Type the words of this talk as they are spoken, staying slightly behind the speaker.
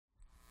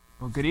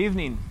Well, good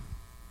evening.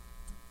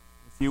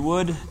 If you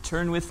would,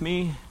 turn with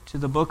me to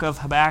the book of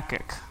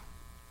Habakkuk. It's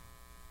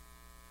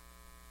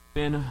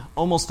been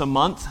almost a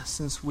month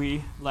since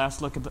we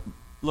last looked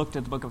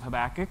at the book of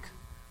Habakkuk.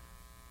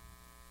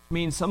 I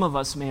mean, some of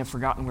us may have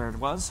forgotten where it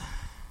was,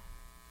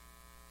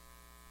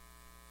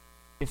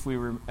 if we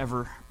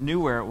ever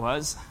knew where it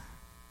was.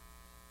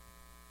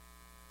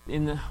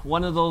 In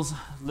one of those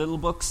little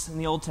books in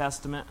the Old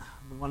Testament,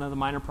 one of the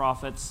minor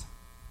prophets,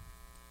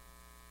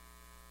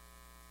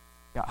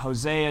 got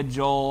Hosea,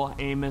 Joel,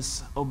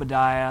 Amos,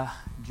 Obadiah,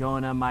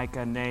 Jonah,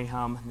 Micah,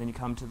 Nahum, and then you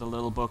come to the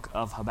little book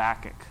of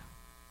Habakkuk.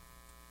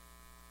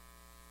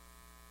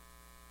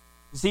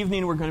 This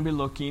evening we're going to be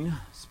looking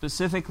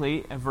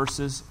specifically at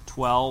verses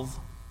 12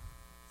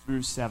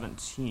 through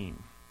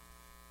 17.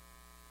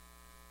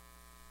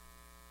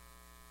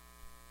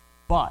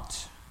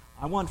 But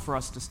I want for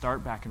us to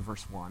start back in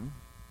verse 1.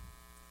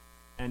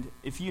 And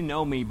if you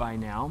know me by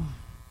now,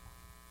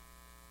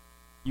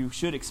 you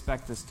should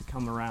expect this to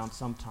come around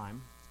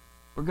sometime.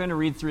 We're going to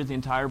read through the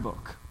entire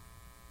book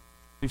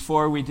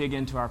before we dig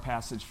into our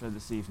passage for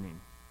this evening.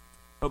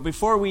 But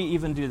before we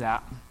even do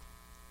that,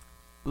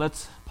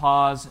 let's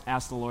pause,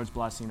 ask the Lord's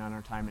blessing on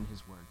our time in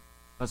His Word.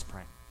 Let's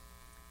pray.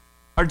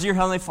 Our dear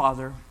Heavenly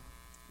Father,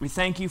 we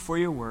thank You for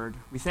Your Word.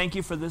 We thank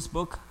You for this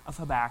book of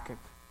Habakkuk.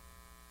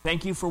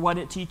 Thank You for what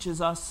it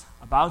teaches us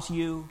about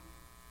You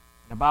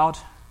and about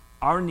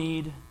our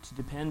need to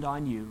depend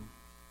on You,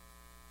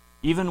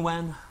 even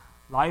when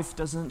life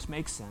doesn't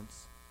make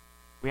sense.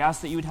 We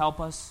ask that You would help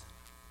us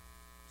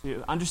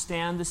to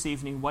understand this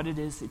evening what it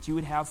is that You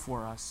would have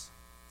for us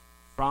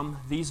from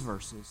these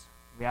verses.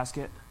 We ask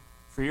it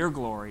for Your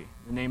glory,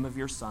 in the name of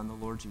Your Son, the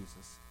Lord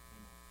Jesus.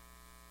 Amen.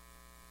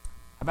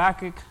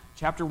 Habakkuk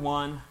chapter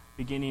 1,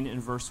 beginning in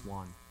verse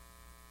 1.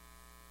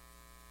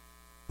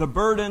 The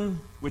burden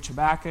which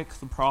Habakkuk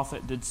the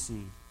prophet did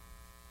see.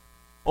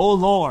 O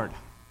Lord,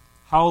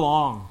 how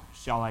long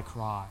shall I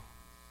cry,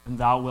 and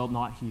Thou wilt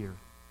not hear?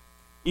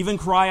 Even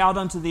cry out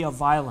unto Thee of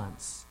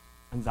violence,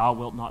 and Thou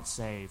wilt not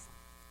save.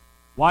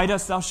 Why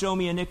dost Thou show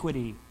me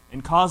iniquity,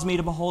 and cause me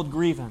to behold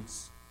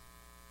grievance?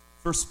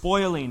 For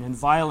spoiling and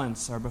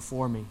violence are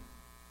before me,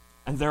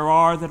 and there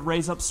are that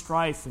raise up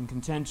strife and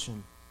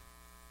contention.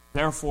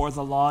 Therefore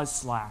the law is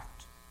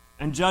slacked,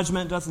 and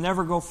judgment doth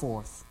never go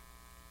forth.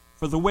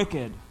 For the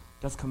wicked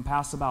doth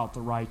compass about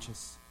the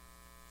righteous.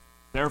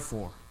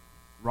 Therefore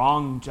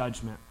wrong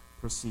judgment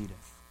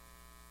proceedeth.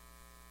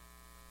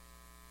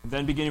 And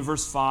then beginning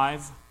verse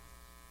 5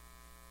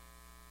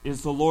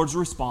 is the Lord's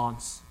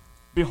response.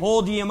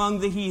 Behold ye among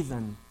the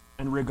heathen,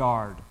 and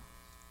regard,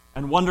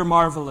 and wonder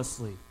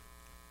marvelously.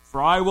 For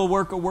I will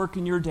work a work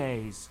in your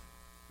days,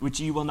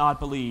 which ye will not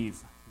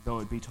believe, though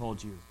it be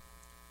told you.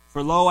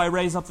 For lo, I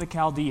raise up the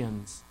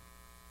Chaldeans,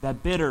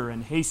 that bitter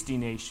and hasty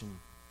nation,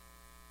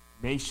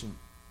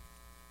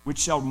 which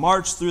shall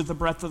march through the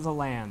breadth of the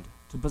land,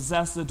 to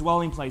possess the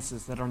dwelling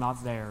places that are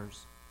not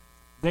theirs.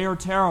 They are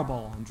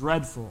terrible and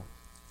dreadful.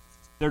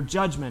 Their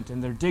judgment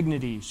and their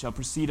dignity shall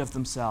proceed of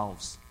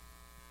themselves.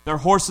 Their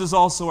horses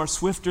also are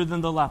swifter than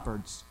the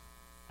leopards,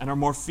 and are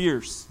more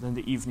fierce than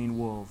the evening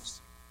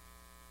wolves.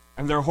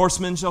 And their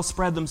horsemen shall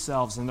spread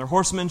themselves, and their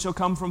horsemen shall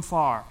come from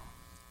far.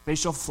 They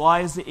shall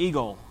fly as the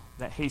eagle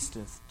that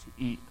hasteth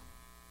to eat.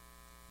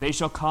 They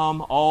shall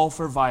come all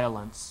for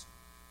violence.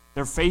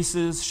 Their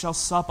faces shall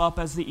sup up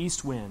as the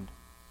east wind,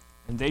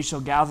 and they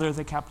shall gather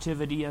the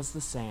captivity as the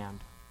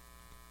sand.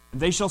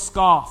 And they shall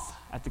scoff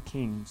at the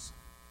kings,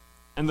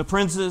 and the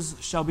princes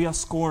shall be a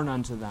scorn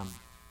unto them.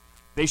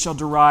 They shall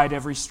deride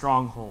every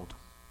stronghold,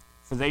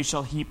 for they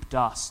shall heap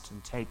dust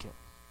and take it.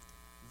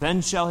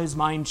 Then shall his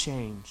mind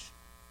change,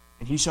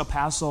 and he shall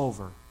pass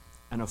over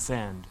and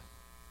offend,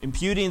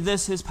 imputing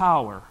this his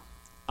power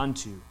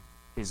unto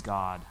his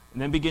God.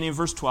 And then beginning in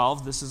verse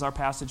 12, this is our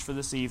passage for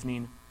this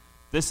evening.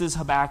 This is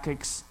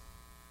Habakkuk's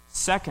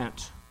second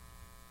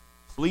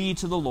plea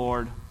to the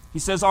Lord. He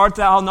says, Art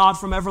thou not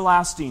from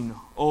everlasting,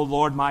 O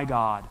Lord my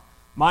God,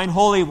 mine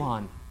Holy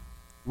One?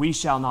 We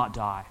shall not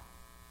die.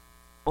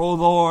 O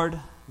Lord,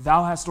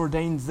 Thou hast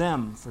ordained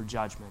them for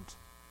judgment.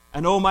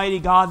 And Almighty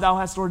God, Thou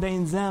hast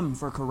ordained them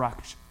for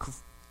correction.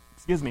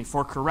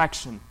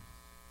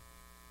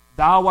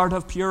 Thou art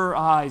of purer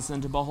eyes than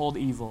to behold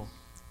evil,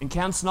 and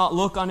canst not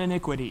look on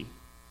iniquity.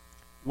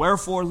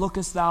 Wherefore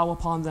lookest Thou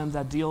upon them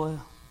that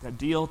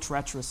deal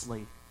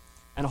treacherously,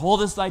 and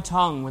holdest Thy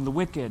tongue when the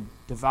wicked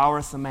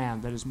devoureth a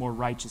man that is more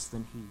righteous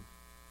than he,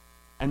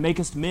 and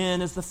makest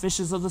men as the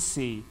fishes of the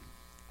sea,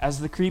 as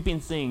the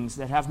creeping things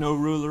that have no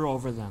ruler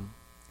over them.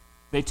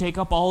 They take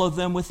up all of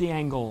them with the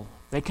angle.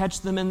 They catch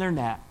them in their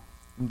net,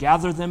 and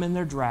gather them in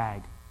their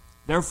drag.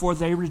 Therefore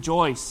they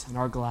rejoice and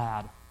are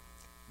glad.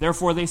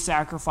 Therefore they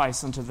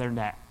sacrifice unto their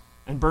net,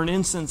 and burn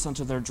incense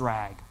unto their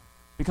drag,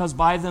 because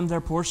by them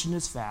their portion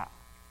is fat,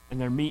 and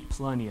their meat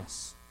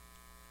plenteous.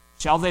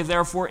 Shall they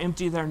therefore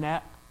empty their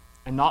net,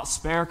 and not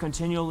spare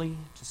continually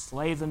to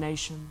slay the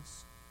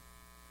nations?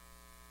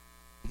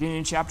 Beginning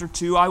in chapter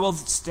 2, I will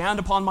stand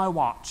upon my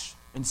watch,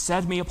 and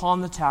set me upon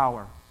the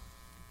tower,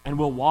 and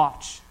will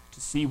watch to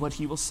see what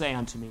he will say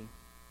unto me.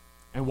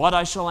 and what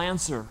I shall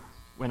answer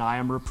when I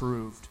am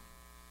reproved.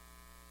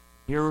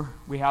 Here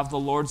we have the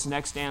Lord's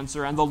next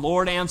answer. And the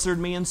Lord answered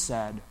me and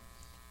said,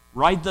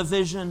 Write the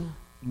vision,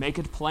 make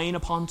it plain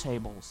upon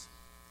tables,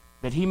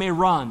 that he may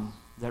run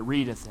that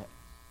readeth it.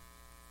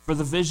 For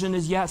the vision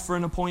is yet for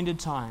an appointed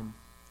time,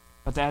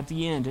 but that at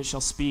the end it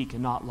shall speak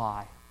and not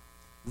lie.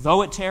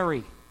 Though it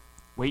tarry,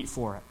 wait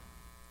for it,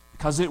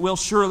 because it will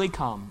surely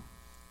come,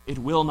 it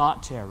will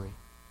not tarry.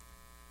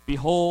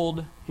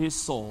 Behold, his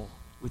soul,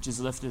 which is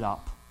lifted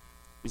up,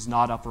 is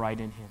not upright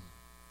in him,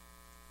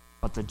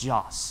 but the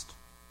just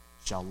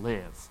shall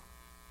live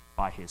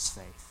by his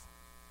faith.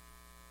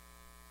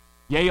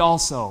 Yea,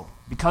 also,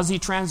 because he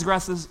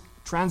transgresseth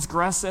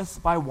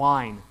by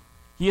wine,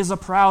 he is a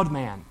proud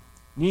man,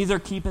 neither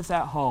keepeth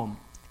at home,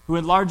 who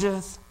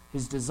enlargeth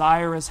his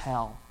desire as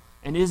hell,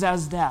 and is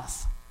as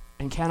death,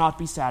 and cannot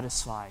be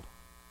satisfied,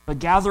 but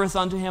gathereth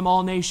unto him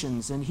all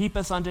nations, and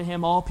heapeth unto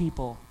him all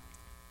people.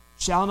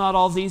 Shall not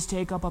all these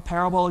take up a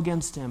parable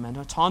against him, and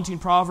a taunting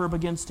proverb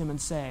against him,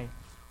 and say,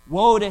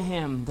 Woe to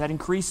him that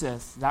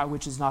increaseth that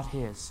which is not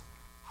his!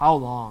 How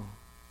long?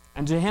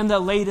 And to him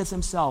that ladeth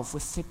himself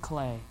with thick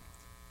clay.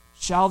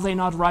 Shall they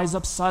not rise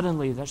up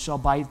suddenly that shall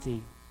bite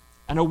thee,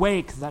 and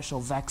awake that shall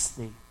vex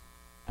thee?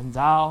 And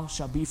thou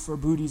shalt be for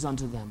booties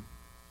unto them.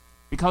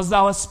 Because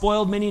thou hast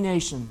spoiled many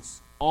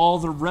nations, all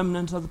the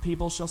remnant of the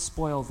people shall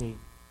spoil thee.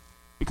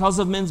 Because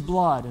of men's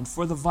blood, and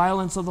for the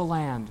violence of the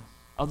land,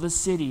 of the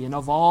city, and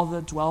of all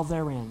that dwell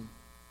therein.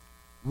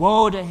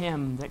 Woe to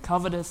him that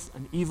coveteth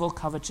an evil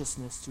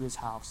covetousness to his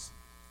house,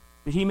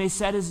 that he may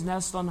set his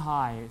nest on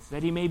high,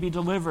 that he may be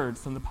delivered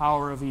from the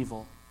power of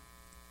evil.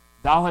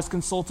 Thou hast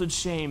consulted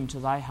shame to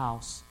thy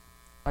house,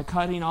 by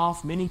cutting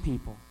off many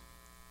people,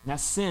 and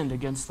hast sinned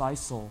against thy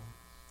soul.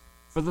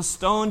 For the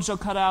stone shall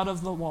cry out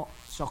of the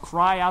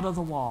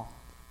wall,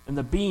 and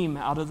the beam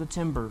out of the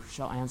timber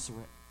shall answer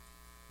it.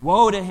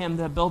 Woe to him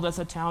that buildeth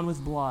a town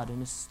with blood,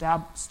 and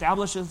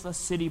establisheth a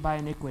city by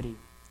iniquity.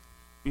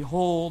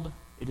 Behold,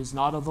 it is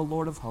not of the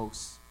Lord of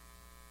hosts,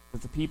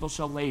 that the people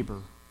shall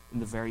labor in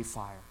the very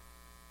fire.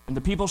 And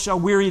the people shall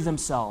weary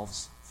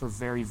themselves for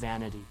very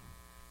vanity.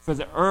 For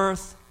the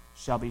earth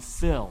shall be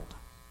filled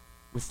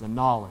with the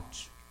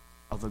knowledge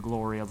of the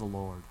glory of the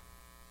Lord,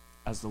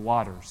 as the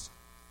waters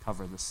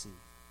cover the sea.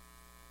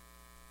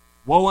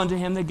 Woe unto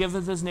him that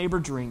giveth his neighbor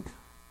drink,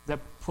 that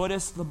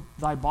puttest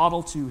thy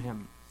bottle to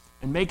him,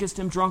 and makest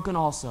him drunken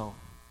also,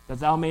 that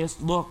thou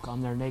mayest look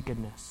on their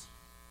nakedness.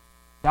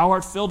 Thou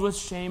art filled with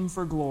shame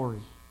for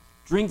glory.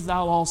 Drink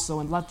thou also,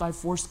 and let thy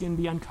foreskin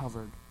be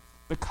uncovered.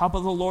 The cup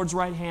of the Lord's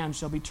right hand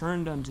shall be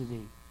turned unto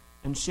thee,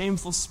 and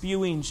shameful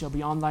spewing shall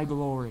be on thy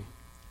glory.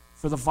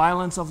 For the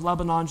violence of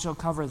Lebanon shall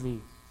cover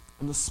thee,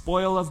 and the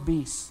spoil of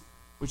beasts,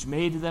 which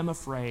made them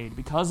afraid,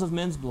 because of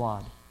men's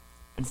blood,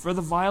 and for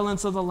the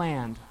violence of the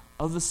land,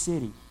 of the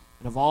city,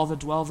 and of all that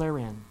dwell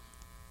therein.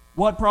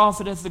 What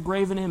profiteth the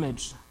graven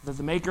image, that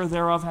the maker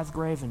thereof hath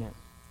graven it?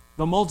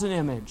 The molten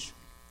image,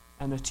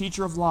 and the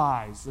teacher of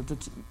lies,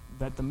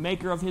 that the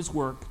maker of his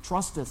work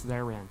trusteth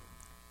therein,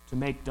 to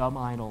make dumb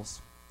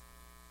idols.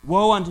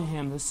 Woe unto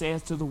him that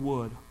saith to the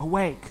wood,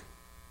 Awake!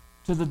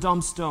 To the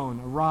dumb stone,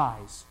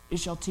 Arise! It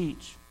shall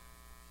teach.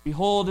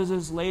 Behold, it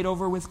is laid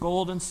over with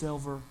gold and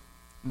silver,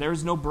 and there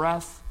is no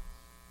breath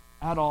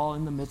at all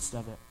in the midst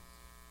of it.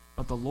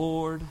 But the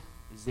Lord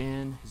is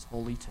in his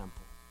holy temple.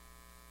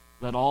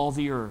 Let all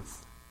the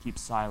earth keep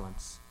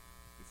silence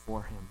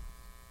before him.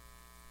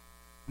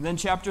 And then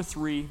chapter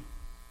 3,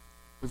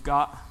 we've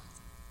got,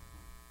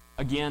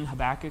 again,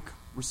 Habakkuk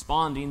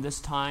responding, this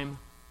time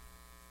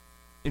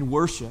in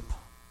worship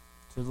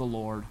to the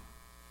Lord.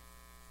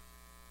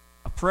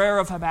 A prayer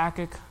of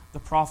Habakkuk the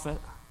prophet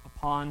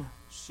upon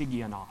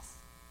Shigionoth.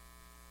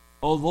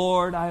 O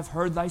Lord, I have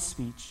heard thy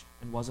speech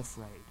and was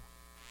afraid.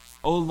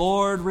 O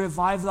Lord,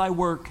 revive thy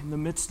work in the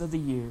midst of the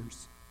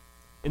years.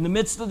 In the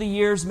midst of the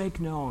years make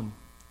known.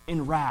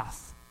 In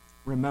wrath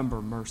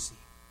remember mercy.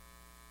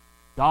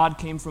 God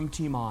came from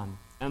Teman,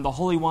 and the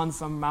Holy One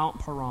from Mount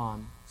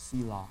Paran,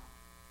 Selah.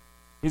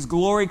 His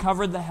glory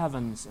covered the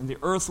heavens, and the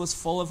earth was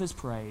full of his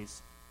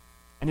praise.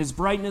 And his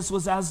brightness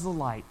was as the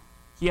light.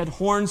 He had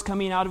horns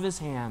coming out of his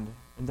hand,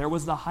 and there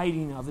was the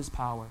hiding of his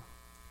power.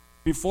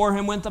 Before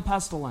him went the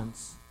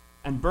pestilence,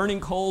 and burning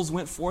coals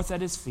went forth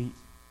at his feet.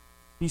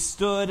 He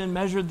stood and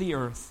measured the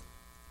earth.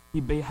 He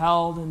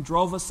beheld and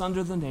drove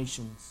asunder the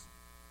nations.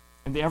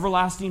 And the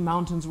everlasting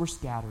mountains were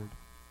scattered.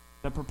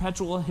 The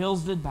perpetual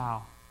hills did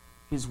bow.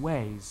 His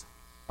ways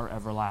are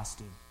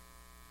everlasting.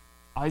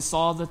 I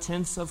saw the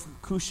tents of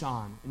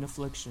Cushan in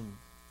affliction,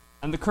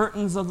 and the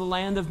curtains of the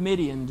land of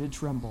Midian did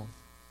tremble.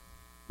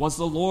 Was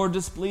the Lord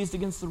displeased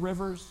against the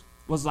rivers?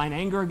 Was thine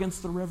anger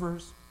against the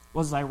rivers?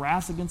 Was thy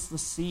wrath against the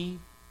sea,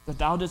 that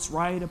thou didst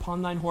ride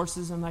upon thine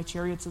horses and thy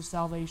chariots of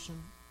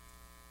salvation?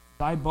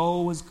 Thy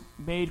bow was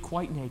made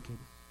quite naked,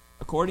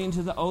 according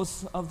to the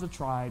oaths of the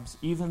tribes,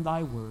 even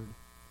thy word,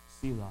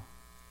 Selah.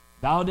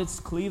 Thou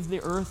didst cleave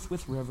the earth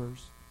with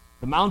rivers.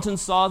 The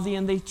mountains saw thee,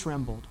 and they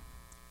trembled.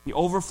 The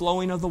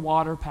overflowing of the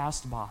water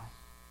passed by.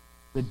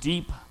 The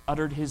deep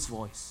uttered his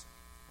voice,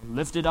 and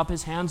lifted up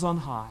his hands on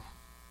high.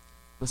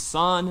 The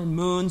sun and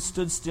moon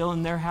stood still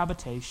in their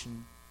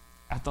habitation.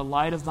 At the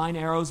light of thine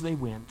arrows they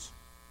went,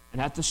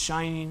 and at the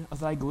shining of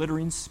thy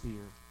glittering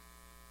spear.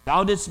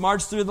 Thou didst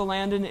march through the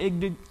land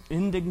in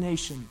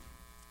indignation.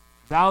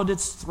 Thou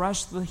didst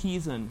thresh the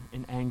heathen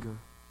in anger.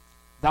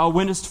 Thou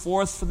wentest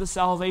forth for the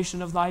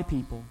salvation of thy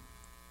people,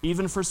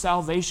 even for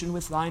salvation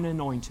with thine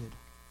anointed.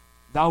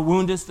 Thou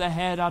woundest the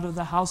head out of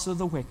the house of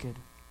the wicked,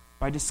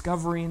 by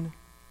discovering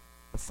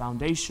the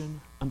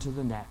foundation unto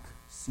the neck.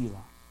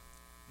 Selah.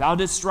 Thou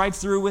didst strike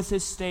through with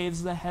his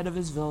staves the head of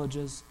his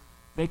villages.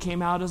 They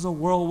came out as a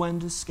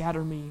whirlwind to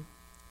scatter me.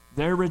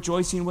 Their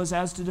rejoicing was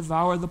as to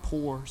devour the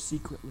poor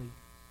secretly.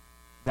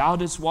 Thou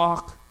didst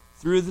walk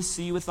through the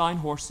sea with thine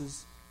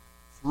horses,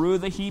 through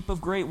the heap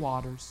of great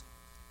waters.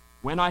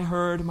 When I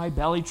heard, my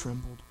belly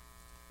trembled.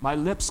 My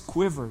lips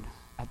quivered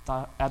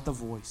at the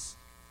voice.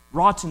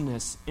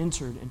 Rottenness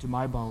entered into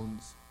my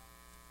bones,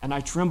 and I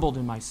trembled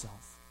in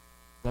myself,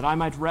 that I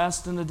might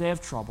rest in the day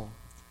of trouble.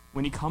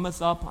 When he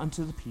cometh up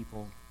unto the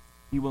people,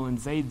 he will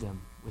invade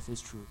them with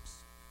his troops.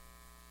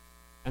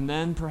 And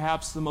then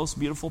perhaps the most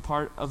beautiful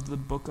part of the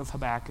book of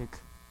Habakkuk.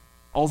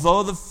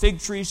 Although the fig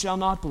tree shall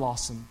not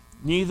blossom,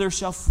 neither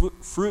shall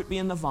fruit be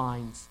in the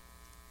vines,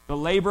 the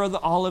labor of the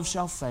olive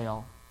shall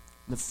fail,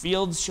 the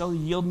fields shall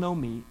yield no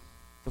meat,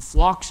 the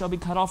flock shall be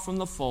cut off from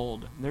the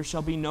fold, and there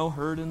shall be no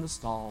herd in the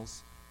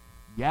stalls.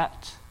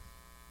 Yet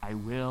I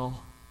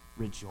will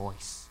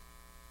rejoice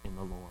in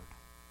the Lord.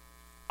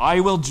 I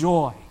will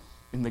joy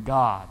in the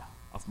God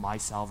of my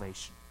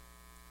salvation.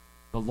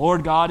 The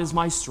Lord God is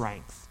my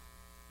strength,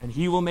 and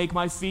he will make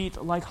my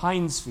feet like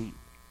hinds' feet,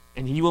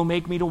 and he will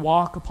make me to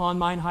walk upon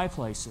mine high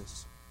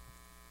places.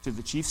 To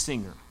the chief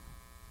singer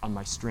on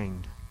my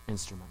stringed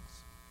instruments.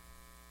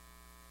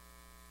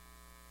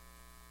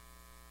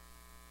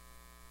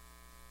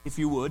 If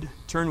you would,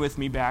 turn with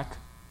me back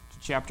to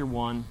chapter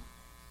 1,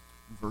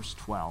 verse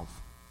 12.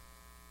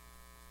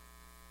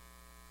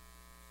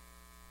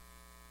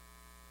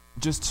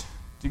 Just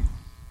to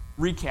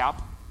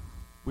recap,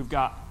 we've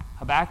got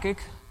Habakkuk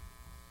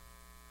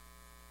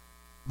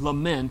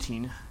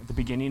lamenting at the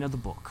beginning of the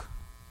book.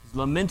 He's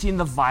lamenting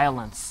the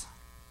violence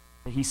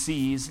that he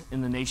sees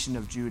in the nation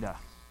of Judah.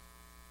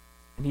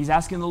 And he's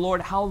asking the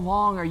Lord, how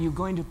long are you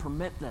going to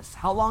permit this?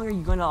 How long are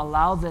you going to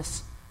allow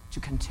this to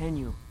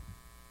continue?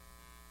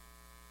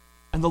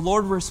 And the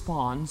Lord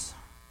responds,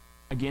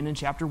 again in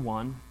chapter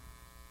 1,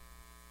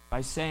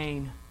 by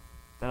saying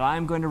that I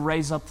am going to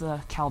raise up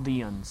the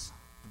Chaldeans,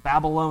 the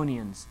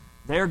Babylonians.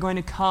 They're going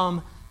to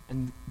come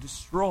and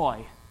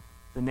destroy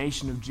the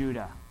nation of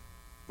Judah.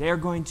 They're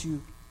going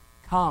to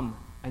come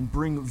and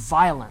bring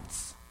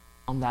violence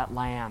on that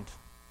land.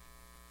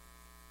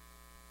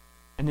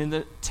 And in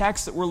the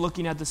text that we're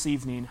looking at this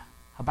evening,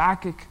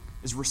 Habakkuk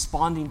is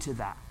responding to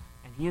that.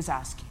 And he is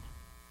asking,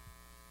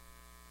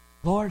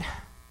 Lord,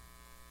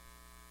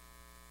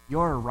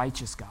 you're a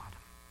righteous God.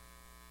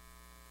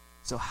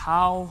 So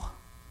how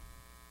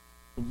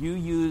can you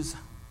use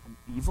an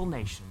evil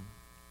nation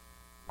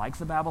like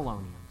the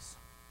Babylonians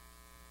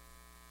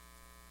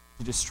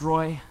to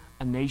destroy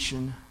a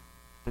nation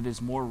that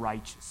is more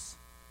righteous,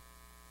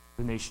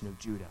 the nation of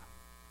Judah?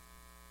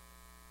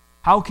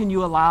 How can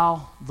you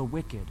allow the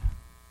wicked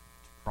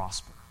to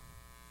prosper?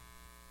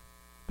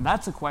 And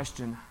that's a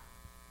question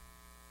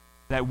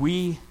that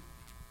we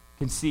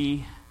can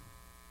see,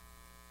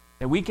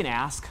 that we can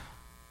ask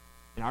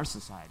in our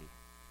society.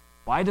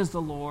 Why does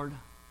the Lord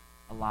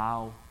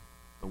allow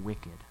the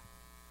wicked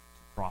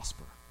to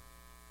prosper?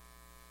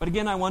 But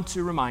again, I want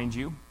to remind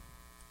you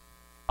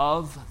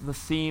of the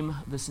theme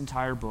of this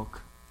entire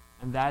book,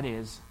 and that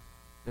is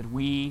that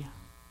we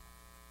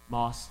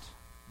must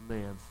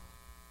live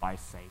by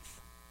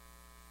faith.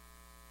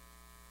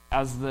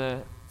 As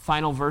the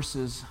final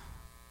verses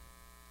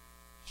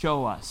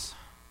show us,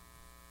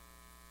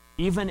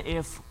 even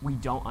if we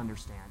don't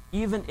understand,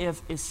 even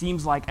if it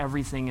seems like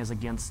everything is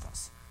against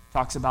us,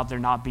 talks about there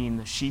not being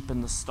the sheep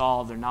in the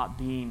stall, there not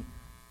being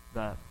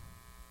the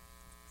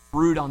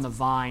fruit on the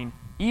vine,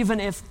 even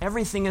if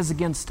everything is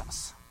against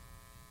us,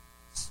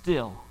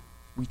 still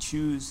we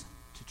choose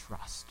to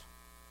trust.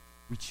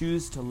 We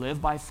choose to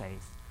live by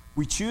faith.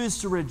 We choose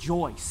to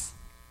rejoice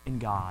in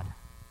God,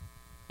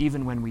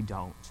 even when we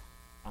don't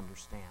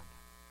understand.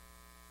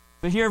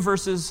 So here,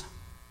 verses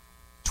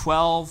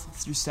 12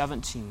 through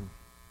 17.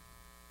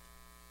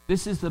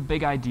 This is the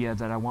big idea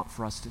that I want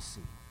for us to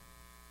see.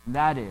 And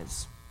that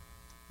is,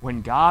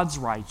 when God's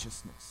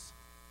righteousness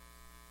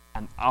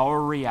and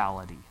our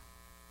reality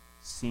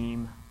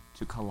seem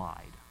to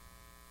collide,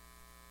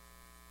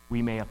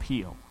 we may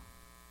appeal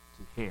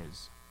to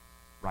his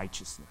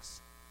righteousness.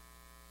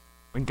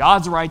 When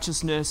God's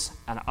righteousness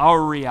and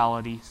our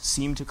reality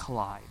seem to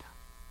collide,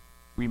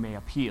 we may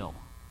appeal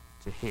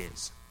to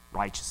his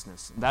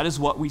righteousness. And that is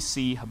what we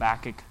see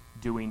Habakkuk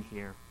doing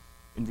here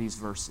in these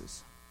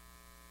verses.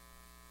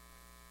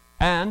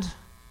 And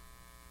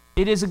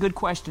it is a good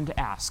question to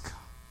ask.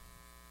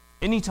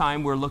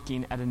 Anytime we're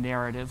looking at a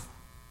narrative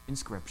in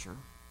Scripture,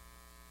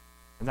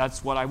 and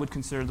that's what I would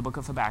consider the book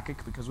of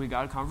Habakkuk, because we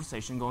got a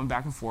conversation going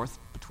back and forth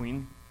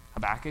between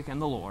Habakkuk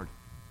and the Lord.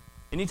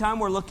 anytime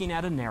we're looking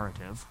at a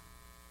narrative,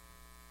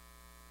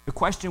 the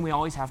question we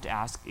always have to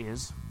ask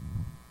is,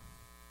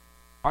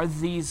 are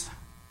these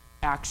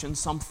actions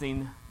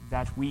something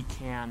that we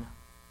can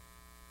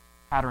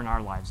pattern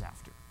our lives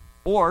after?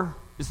 Or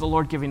is the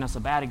Lord giving us a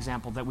bad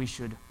example that we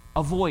should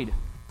avoid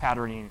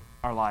patterning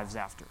our lives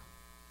after?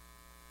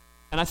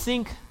 And I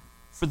think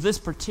for this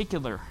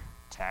particular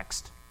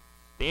text,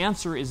 the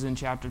answer is in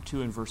chapter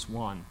 2 and verse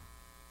 1.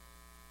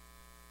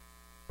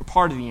 Or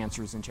part of the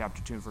answer is in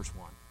chapter 2 and verse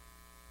 1.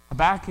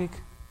 Habakkuk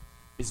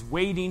is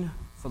waiting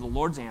for the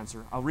Lord's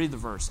answer. I'll read the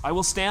verse. I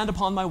will stand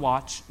upon my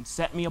watch and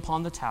set me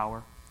upon the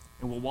tower,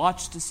 and will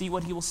watch to see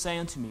what he will say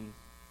unto me,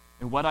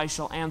 and what I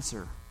shall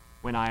answer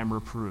when I am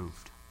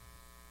reproved.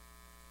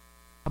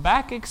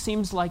 Habakkuk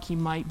seems like he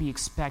might be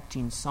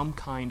expecting some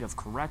kind of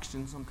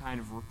correction, some kind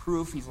of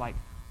reproof. He's like,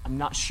 I'm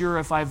not sure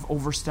if I've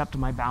overstepped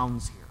my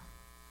bounds here.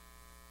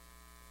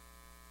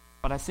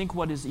 But I think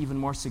what is even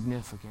more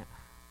significant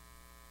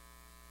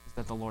is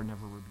that the Lord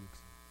never rebukes him.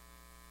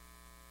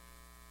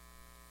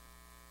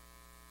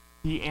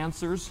 He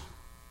answers,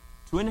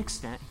 to an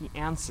extent, he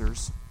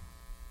answers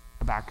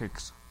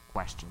Habakkuk's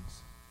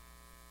questions.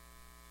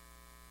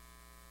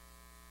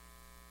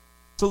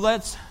 So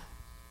let's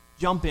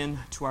jump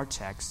into our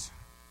text.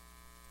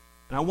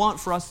 And I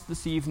want for us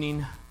this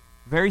evening,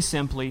 very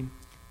simply,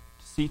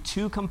 to see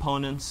two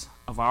components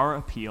of our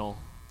appeal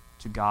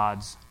to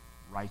God's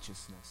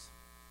righteousness.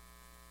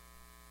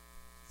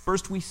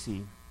 First, we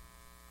see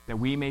that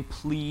we may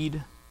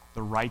plead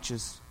the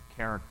righteous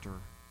character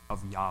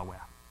of Yahweh.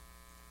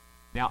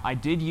 Now, I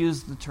did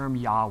use the term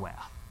Yahweh,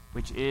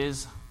 which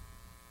is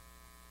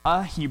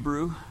a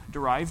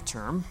Hebrew-derived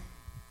term.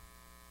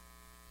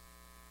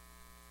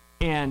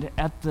 And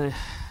at the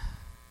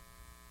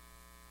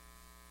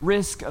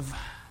risk of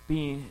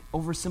being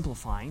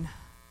oversimplifying,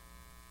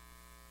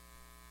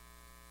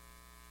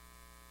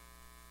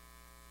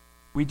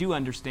 we do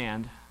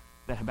understand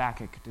that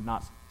Habakkuk did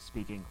not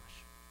speak English.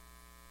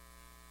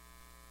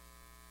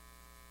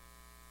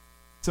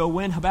 So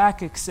when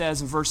Habakkuk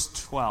says in verse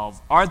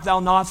 12, Art thou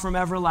not from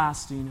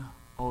everlasting,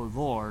 O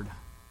Lord,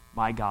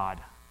 my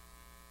God?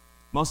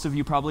 Most of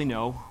you probably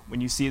know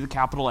when you see the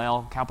capital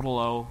L, capital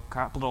O,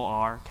 capital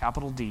R,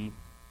 capital D,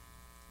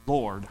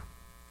 Lord,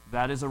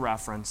 that is a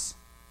reference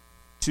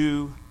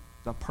to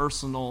the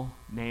personal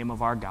name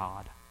of our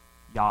God,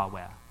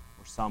 Yahweh,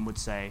 or some would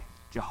say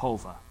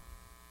Jehovah.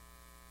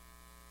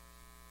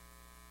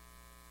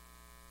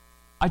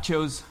 I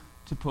chose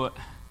to put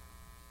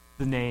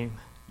the name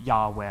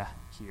Yahweh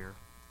here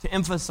to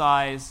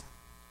emphasize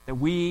that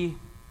we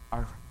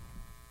are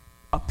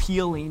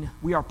appealing,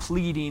 we are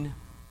pleading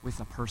with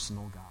a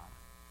personal God.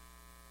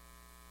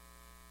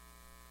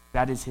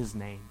 That is his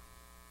name.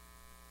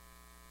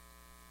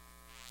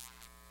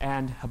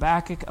 And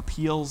Habakkuk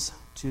appeals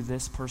to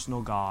this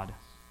personal God.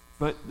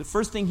 But the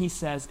first thing he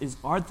says is,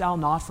 Art thou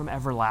not from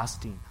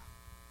everlasting?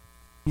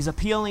 He's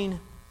appealing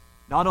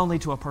not only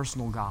to a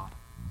personal God,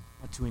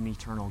 but to an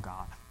eternal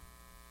God.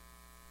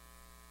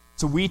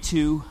 So we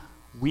too,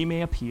 we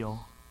may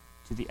appeal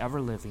to the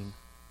ever-living,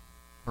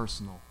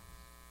 personal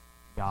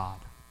God.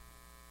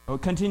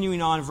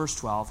 Continuing on in verse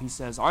 12, he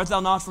says, Art thou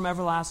not from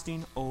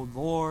everlasting, O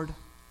Lord,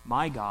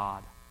 my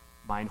God,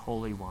 mine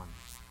Holy One?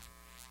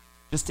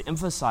 Just to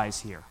emphasize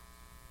here,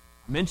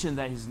 I mentioned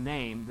that his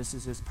name, this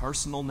is his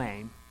personal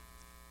name,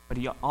 but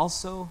he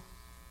also,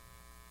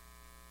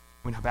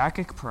 when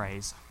Habakkuk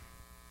prays,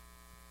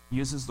 he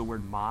uses the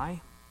word my, he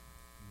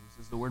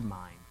uses the word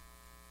mine.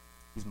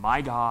 He's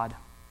my God,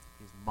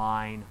 he's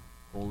mine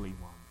Holy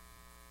One.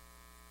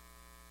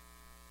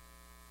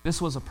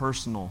 This was a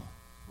personal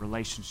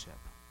relationship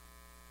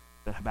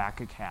that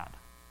Habakkuk had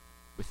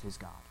with his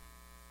God.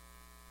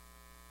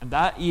 And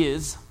that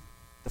is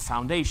the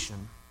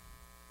foundation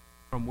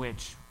from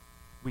which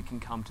we can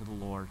come to the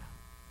Lord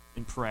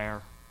in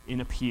prayer,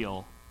 in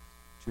appeal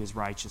to his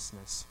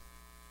righteousness.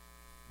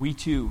 We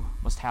too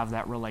must have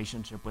that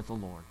relationship with the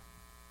Lord.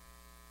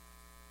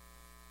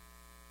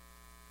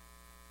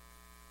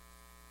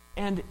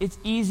 And it's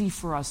easy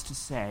for us to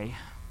say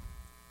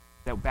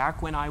that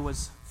back when I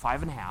was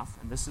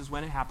 5.5, and this is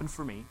when it happened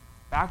for me,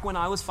 back when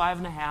I was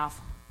 5.5,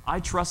 I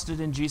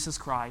trusted in Jesus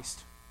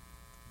Christ.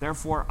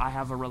 Therefore, I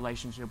have a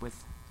relationship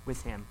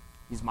with him.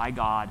 He's my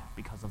God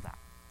because of that.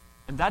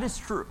 And that is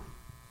true.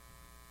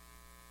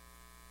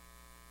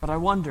 But I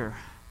wonder,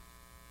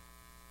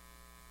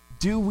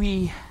 do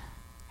we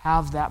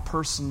have that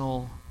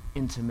personal,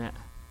 intimate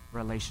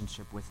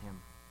relationship with him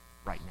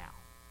right now?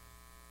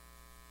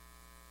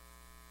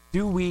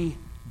 Do we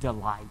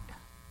delight?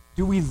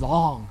 Do we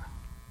long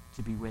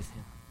to be with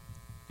him?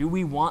 Do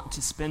we want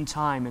to spend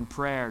time in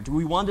prayer? Do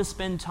we want to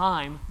spend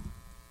time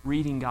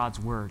reading God's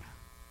word?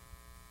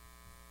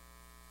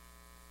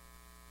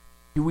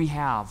 Do we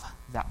have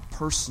that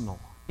personal,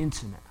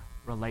 intimate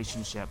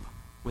relationship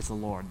with the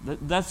Lord?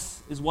 That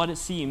is what it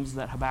seems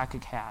that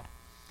Habakkuk had.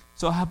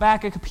 So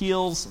Habakkuk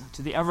appeals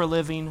to the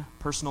ever-living,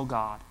 personal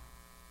God.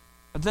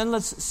 But then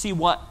let's see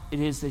what it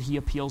is that he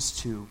appeals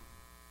to.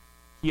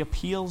 He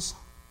appeals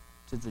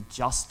to the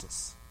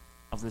justice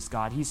of this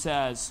God. He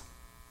says,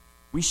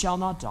 we shall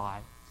not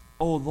die.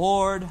 O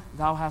Lord,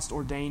 thou hast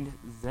ordained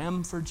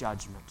them for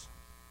judgment,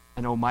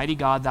 and Almighty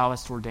God, thou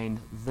hast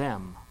ordained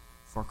them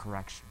for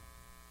correction.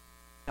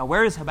 Now,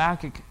 where is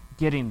Habakkuk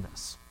getting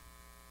this?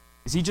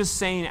 Is he just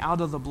saying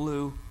out of the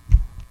blue,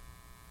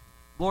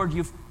 Lord,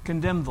 you've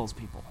condemned those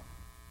people.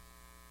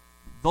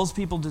 Those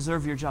people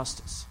deserve your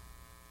justice?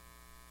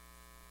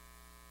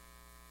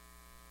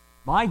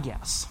 My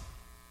guess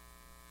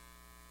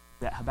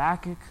that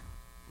Habakkuk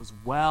was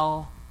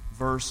well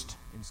versed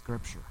in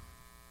Scripture.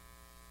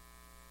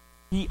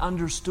 He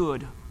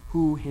understood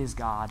who his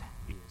God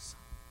is.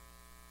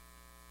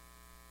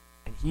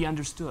 And he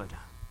understood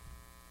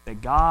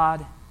that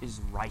God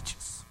is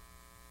righteous.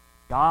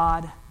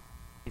 God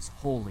is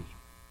holy.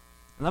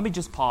 And let me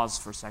just pause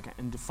for a second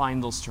and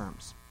define those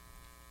terms.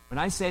 When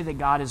I say that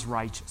God is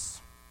righteous,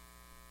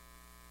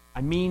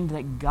 I mean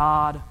that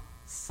God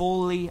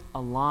fully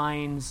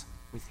aligns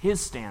with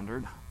his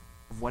standard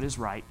of what is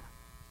right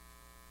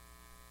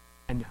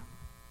and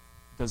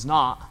does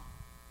not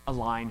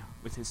align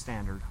with his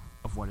standard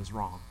of what is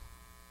wrong.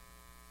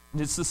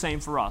 And it's the same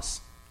for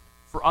us.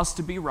 For us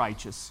to be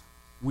righteous,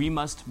 we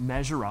must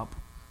measure up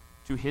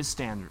to his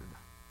standard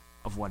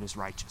of what is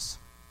righteous,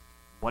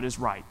 what is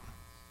right.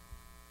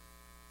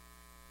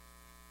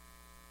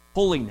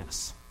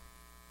 Holiness.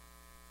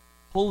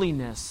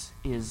 Holiness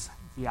is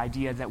the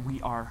idea that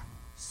we are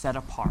set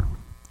apart.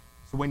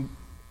 So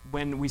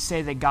when we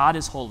say that God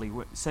is holy,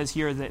 it says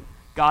here that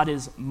God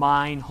is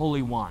mine,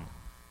 Holy One.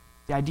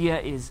 The idea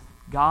is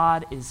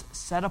God is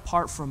set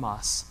apart from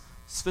us,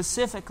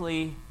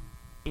 specifically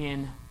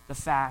in the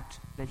fact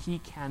that he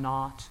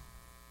cannot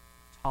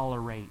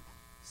tolerate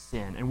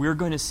sin. And we're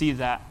going to see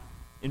that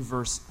in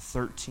verse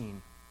 13.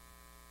 In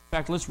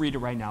fact, let's read it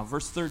right now.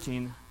 Verse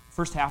 13,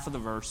 first half of the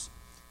verse.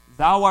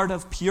 Thou art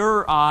of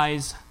purer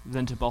eyes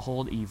than to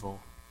behold evil,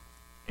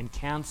 and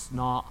canst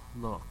not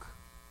look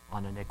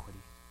on iniquity.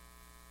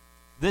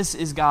 This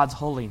is God's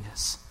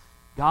holiness.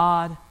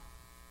 God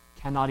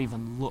cannot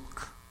even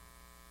look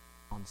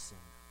on sin.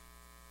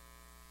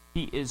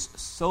 He is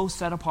so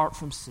set apart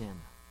from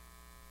sin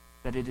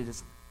that it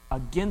is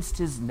against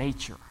his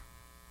nature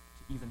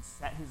to even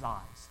set his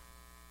eyes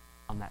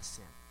on that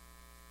sin.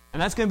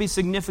 And that's going to be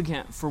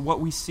significant for what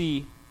we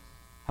see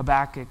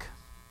Habakkuk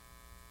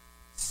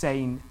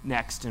saying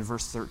next in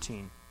verse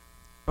 13.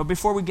 But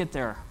before we get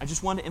there, I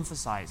just want to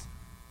emphasize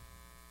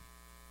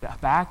that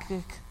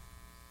Habakkuk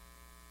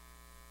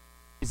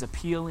is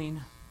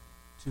appealing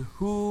to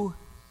who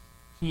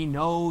he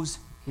knows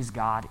his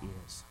God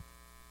is.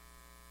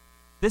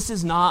 This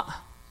is not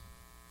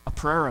a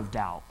prayer of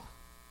doubt.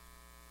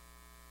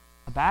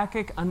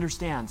 Habakkuk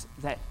understands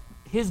that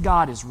his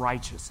God is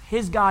righteous.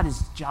 His God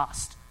is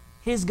just.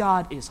 His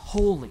God is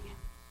holy.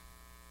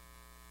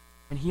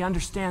 And he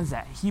understands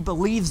that. He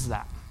believes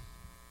that.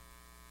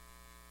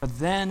 But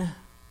then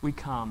we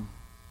come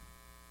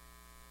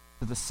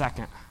to the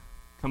second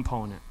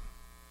component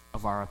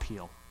of our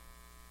appeal.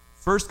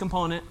 First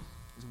component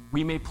is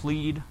we may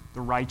plead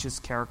the righteous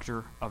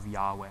character of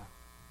Yahweh.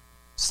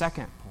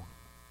 Second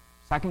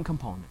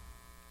component,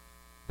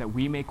 that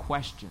we may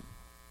question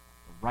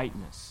the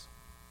rightness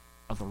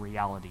of the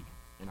reality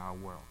in our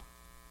world.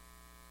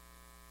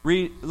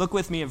 Look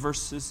with me at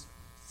verses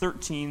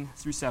 13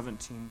 through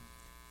 17.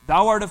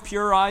 Thou art of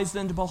pure eyes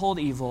then to behold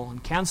evil,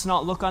 and canst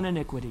not look on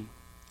iniquity.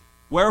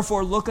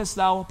 Wherefore lookest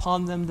thou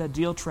upon them that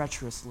deal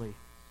treacherously,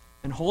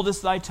 and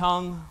holdest thy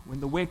tongue when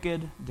the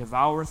wicked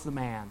devoureth the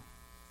man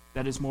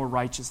that is more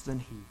righteous than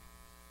he,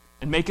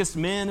 and makest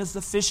men as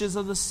the fishes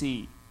of the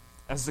sea,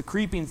 as the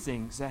creeping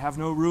things that have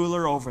no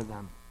ruler over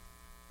them.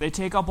 They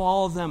take up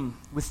all of them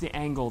with the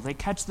angle. They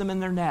catch them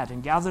in their net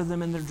and gather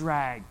them in their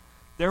drag.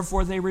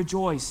 Therefore they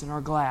rejoice and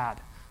are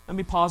glad. Let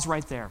me pause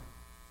right there.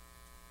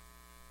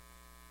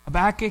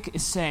 Habakkuk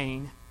is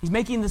saying, he's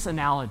making this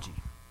analogy.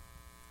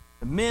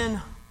 The men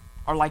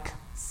are like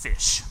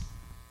fish,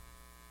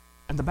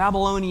 and the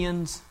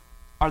Babylonians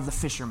are the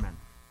fishermen.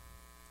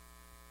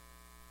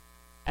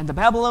 And the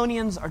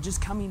Babylonians are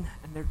just coming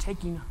and they're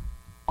taking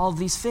all of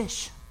these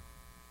fish.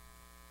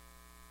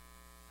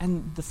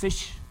 And the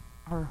fish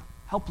are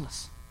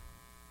helpless.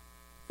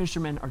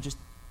 Fishermen are just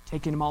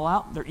taking them all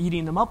out, they're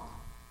eating them up,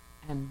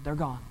 and they're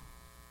gone.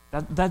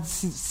 That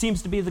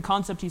seems to be the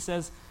concept, he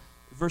says.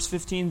 Verse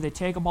 15, they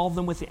take up all of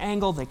them with the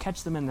angle, they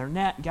catch them in their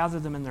net, gather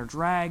them in their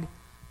drag.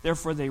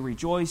 Therefore they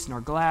rejoice and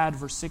are glad.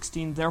 Verse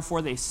 16,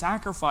 therefore they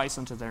sacrifice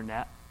unto their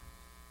net.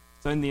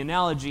 So in the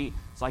analogy,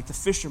 it's like the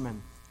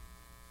fishermen.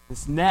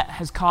 This net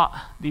has caught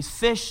these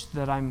fish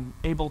that I'm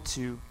able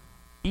to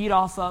eat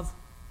off of.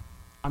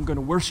 I'm going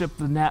to worship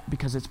the net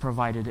because it's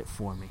provided it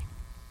for me.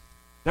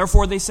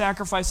 Therefore they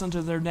sacrifice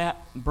unto their net,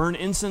 and burn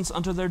incense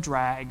unto their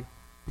drag,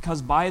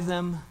 because by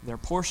them their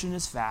portion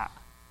is fat,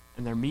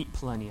 and their meat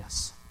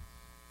plenteous.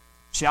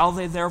 Shall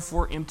they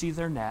therefore empty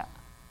their net,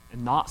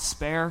 and not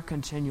spare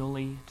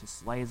continually to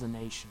slay the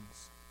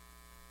nations?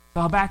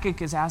 So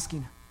Habakkuk is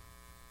asking,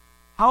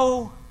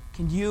 how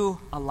can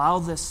you allow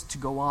this to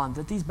go on,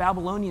 that these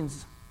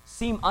Babylonians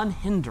seem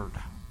unhindered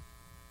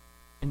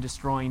in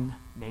destroying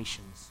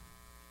nations?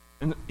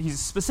 And he's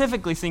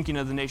specifically thinking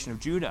of the nation of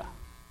Judah.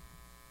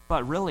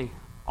 But really,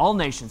 all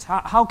nations.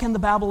 How can the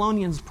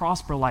Babylonians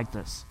prosper like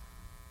this?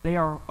 They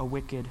are a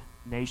wicked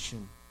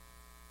nation.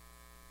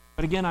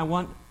 But again, I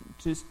want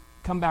to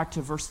come back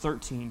to verse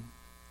 13.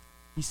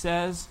 He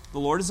says, the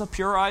Lord is of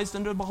pure eyes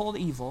and to behold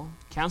evil,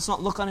 canst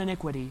not look on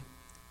iniquity.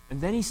 And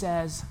then he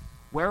says,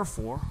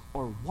 wherefore,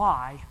 or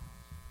why,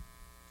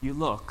 do you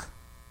look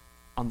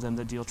on them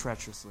that deal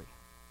treacherously?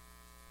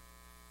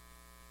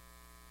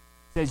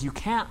 He says, you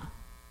can't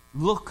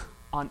look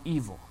on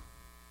evil.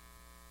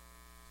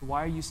 So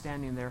why are you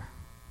standing there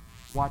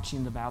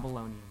watching the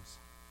Babylonians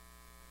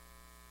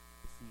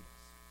defeat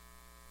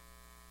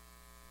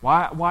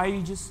us? Why are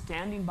you just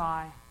standing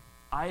by,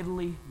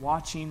 idly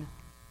watching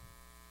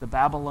the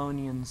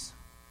Babylonians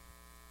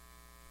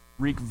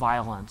wreak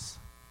violence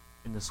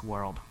in this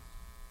world?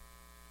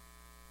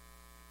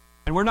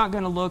 And we're not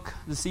going to look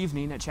this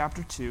evening at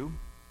chapter 2,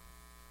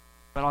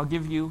 but I'll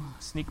give you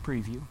a sneak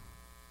preview.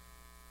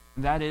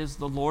 And that is,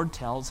 the Lord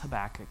tells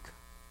Habakkuk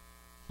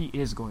he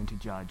is going to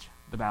judge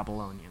the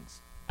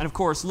Babylonians. And of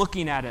course,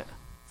 looking at it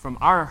from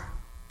our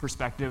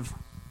perspective,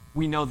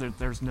 we know that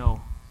there's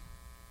no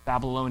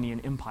Babylonian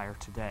empire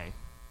today.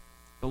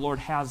 The Lord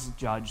has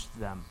judged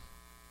them.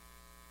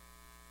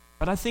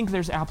 But I think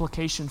there's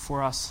application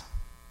for us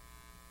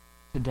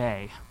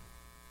today.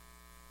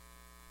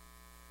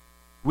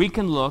 We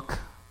can look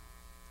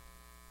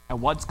at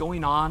what's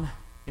going on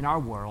in our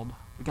world.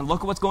 We can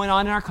look at what's going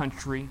on in our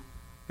country.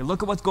 We can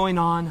look at what's going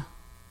on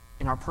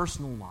in our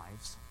personal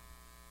lives.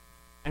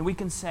 And we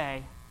can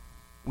say,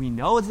 we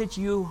know that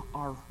you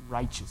are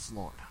righteous,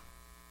 Lord.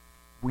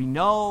 We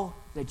know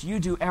that you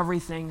do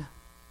everything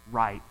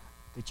right,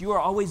 that you are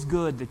always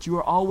good, that you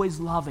are always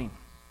loving.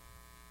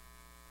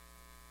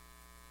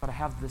 But I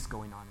have this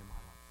going on in my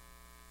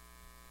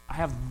life. I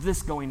have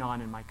this going on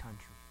in my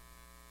country.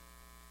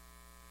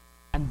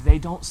 And they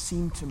don't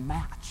seem to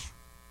match.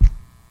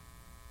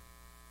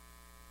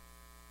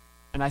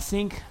 And I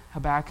think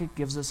Habakkuk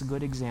gives us a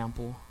good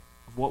example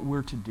of what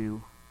we're to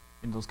do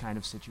in those kind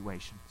of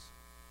situations.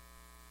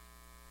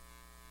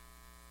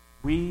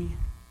 We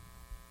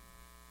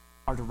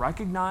are to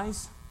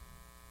recognize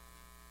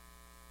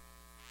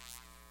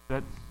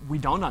that we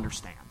don't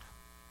understand,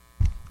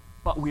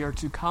 but we are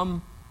to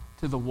come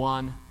to the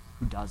one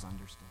who does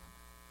understand.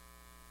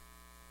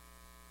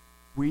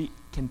 We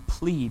can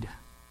plead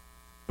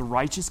the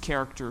righteous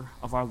character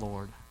of our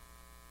Lord.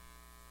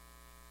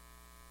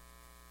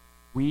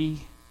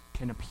 We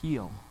can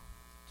appeal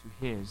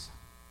to his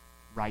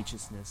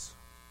righteousness.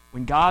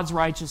 When God's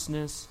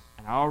righteousness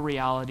and our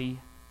reality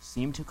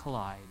seem to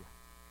collide,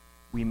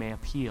 we may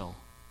appeal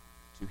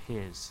to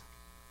his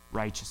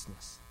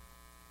righteousness.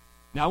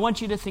 Now I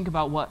want you to think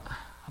about what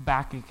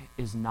Habakkuk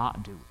is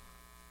not doing.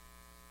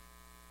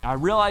 Now, I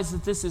realize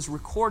that this is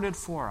recorded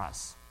for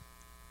us,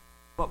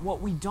 but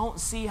what we don't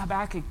see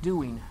Habakkuk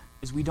doing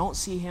is we don't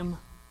see him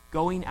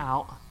going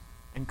out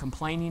and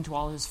complaining to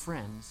all his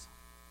friends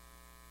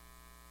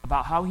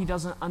about how he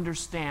doesn't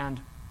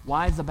understand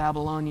why the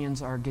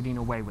Babylonians are getting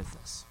away with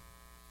this.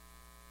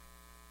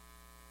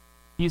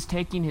 He is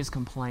taking his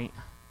complaint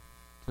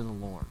to the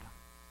Lord.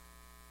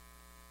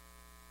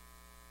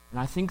 And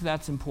I think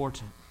that's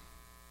important.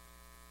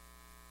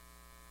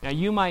 Now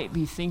you might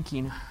be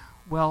thinking,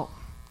 well,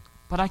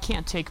 but I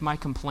can't take my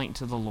complaint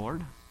to the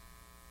Lord.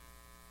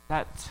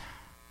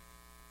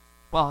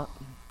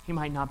 He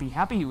might not be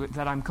happy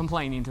that I'm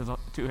complaining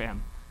to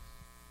him.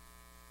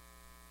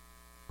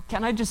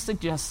 Can I just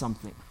suggest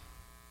something?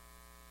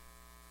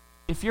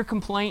 If your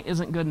complaint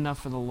isn't good enough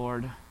for the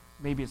Lord,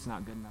 maybe it's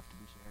not good enough to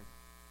be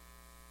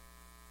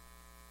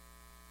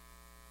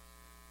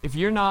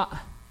shared.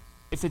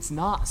 If it's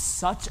not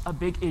such a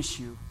big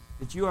issue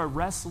that you are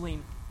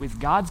wrestling with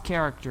God's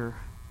character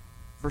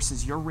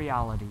versus your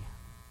reality,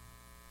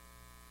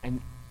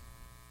 and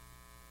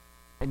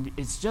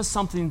it's just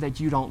something that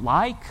you don't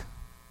like,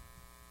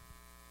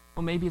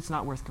 well, maybe it's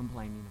not worth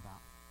complaining about.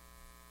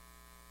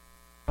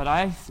 But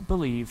I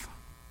believe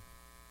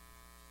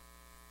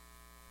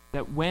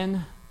that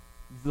when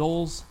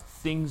those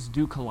things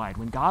do collide,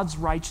 when God's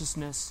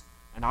righteousness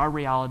and our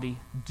reality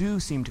do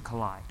seem to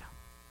collide,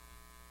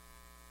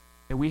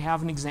 that we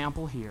have an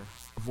example here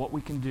of what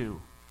we can do.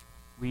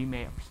 We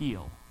may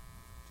appeal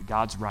to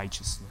God's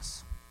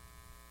righteousness.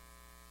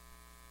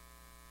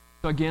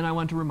 So again, I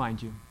want to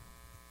remind you,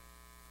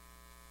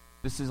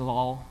 this is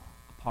all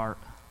a part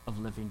of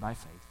living by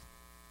faith.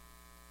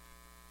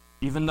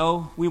 Even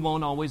though we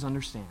won't always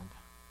understand,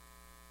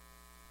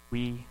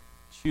 we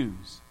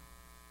choose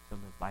to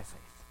live by faith.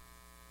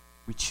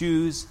 We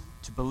choose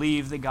to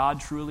believe that God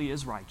truly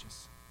is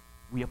righteous.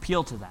 We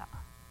appeal to that,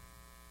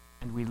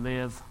 and we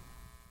live